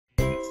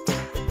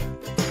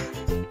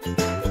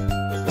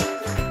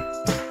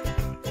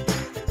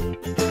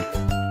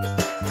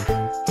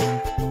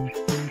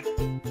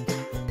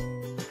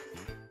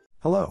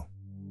Hello.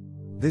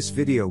 This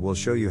video will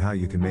show you how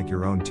you can make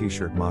your own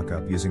t-shirt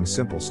mockup using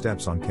simple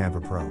steps on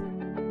Canva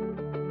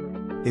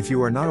Pro. If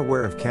you are not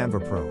aware of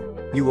Canva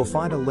Pro, you will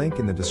find a link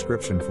in the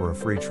description for a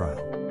free trial.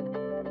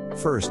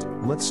 First,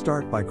 let's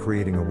start by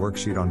creating a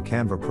worksheet on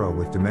Canva Pro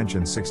with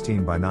dimensions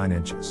 16 by 9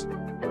 inches.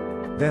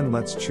 Then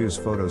let's choose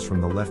photos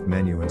from the left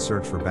menu and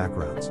search for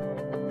backgrounds.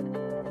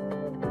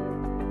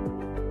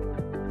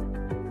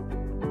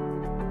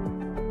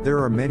 There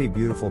are many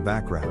beautiful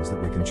backgrounds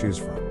that we can choose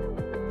from.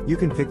 You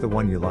can pick the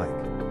one you like.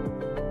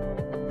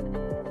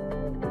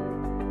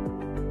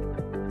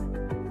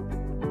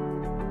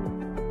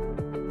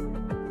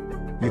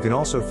 You can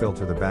also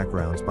filter the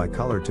backgrounds by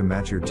color to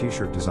match your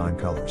t-shirt design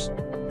colors.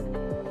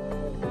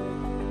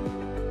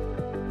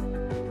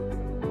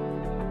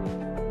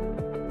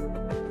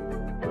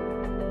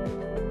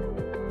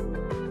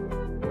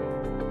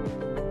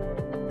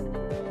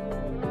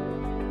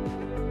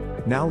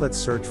 Now let's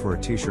search for a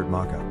t-shirt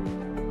mockup.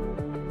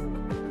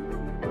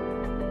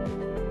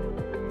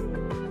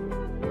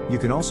 You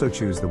can also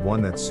choose the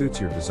one that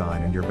suits your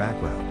design and your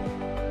background.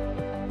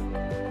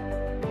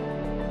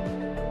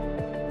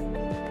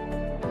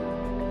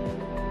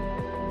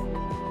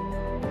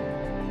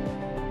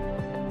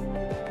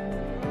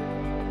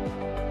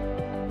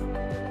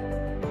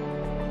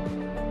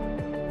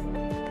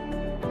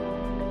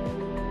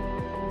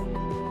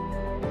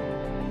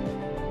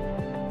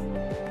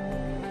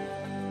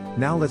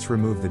 Now let's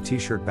remove the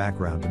t-shirt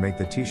background to make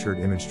the t-shirt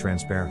image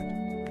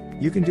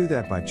transparent. You can do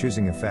that by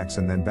choosing Effects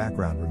and then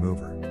Background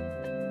Remover.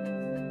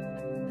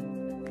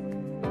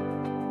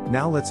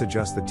 Now let's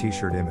adjust the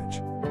t-shirt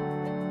image.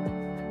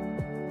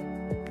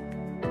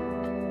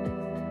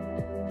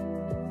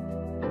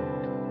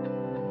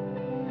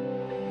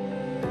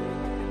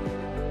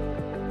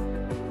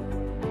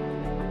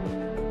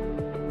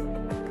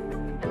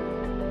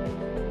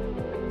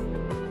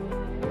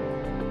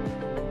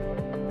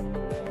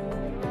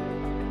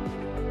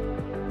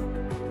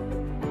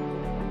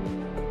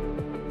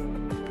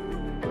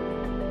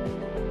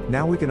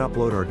 Now we can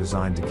upload our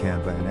design to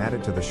Canva and add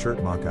it to the shirt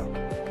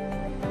mockup.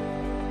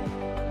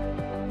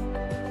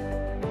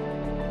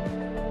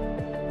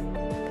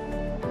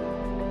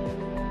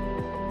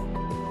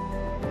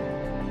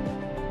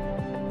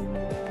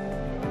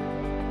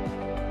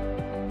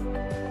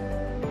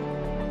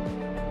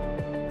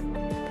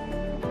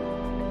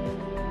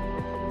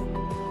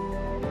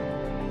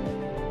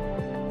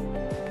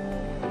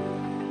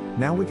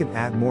 Now we can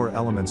add more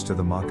elements to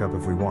the mockup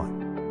if we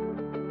want.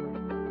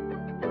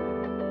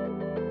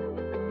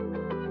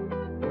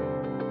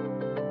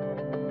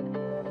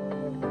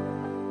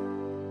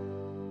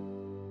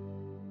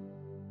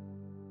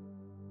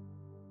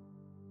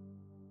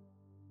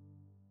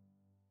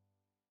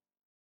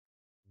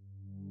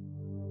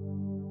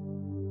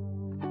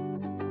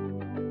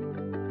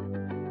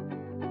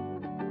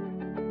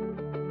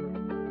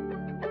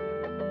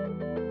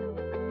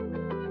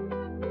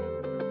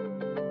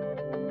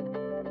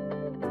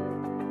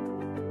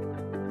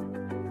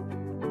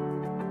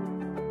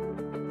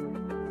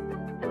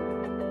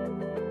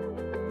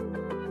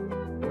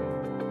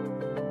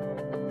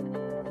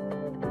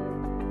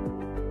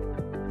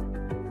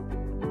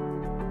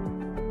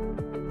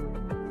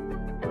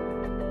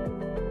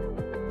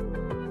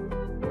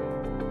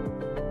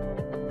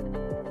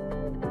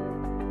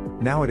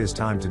 Now it is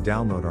time to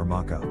download our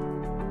mockup.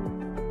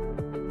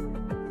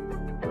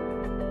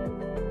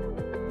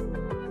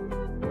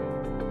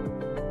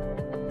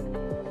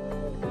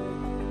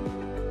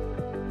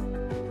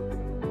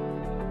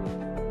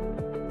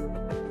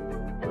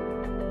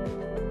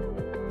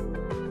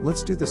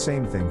 Let's do the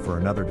same thing for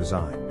another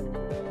design.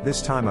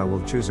 This time I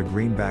will choose a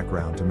green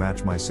background to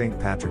match my St.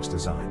 Patrick's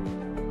design.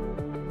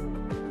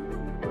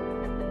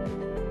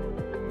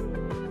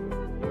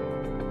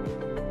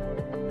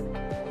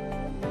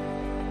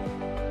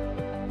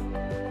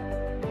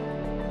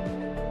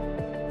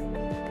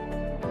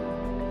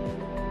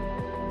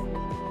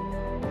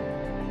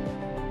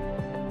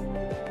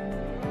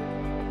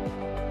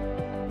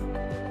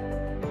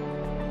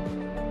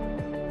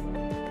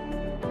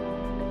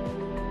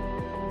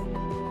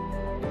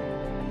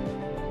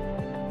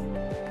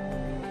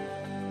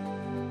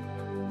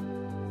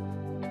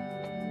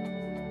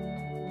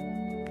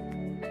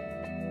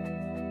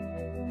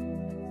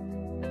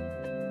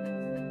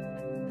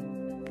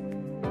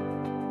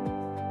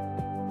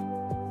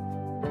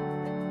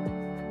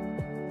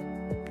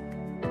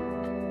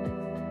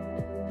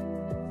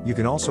 You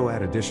can also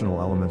add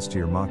additional elements to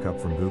your mockup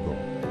from Google.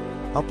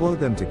 Upload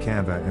them to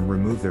Canva and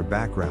remove their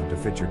background to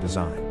fit your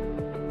design.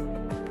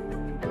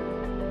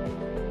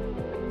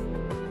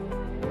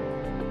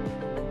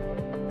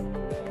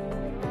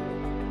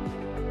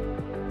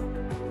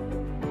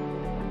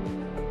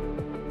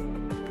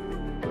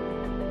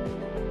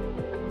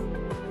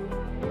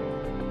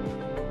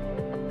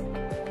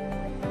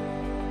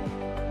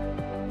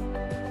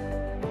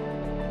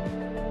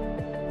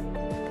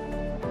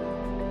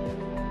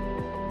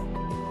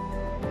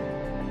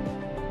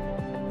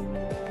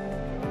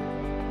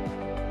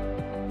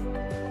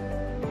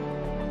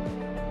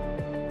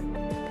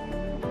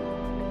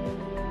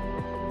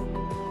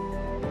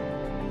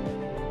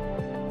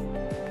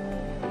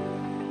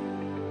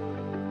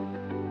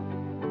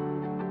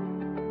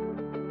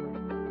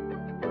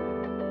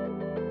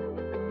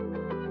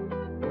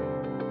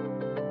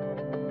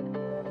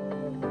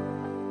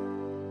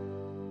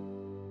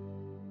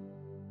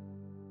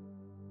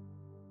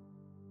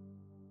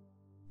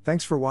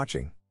 Thanks for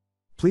watching.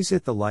 Please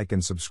hit the like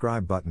and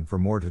subscribe button for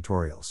more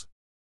tutorials.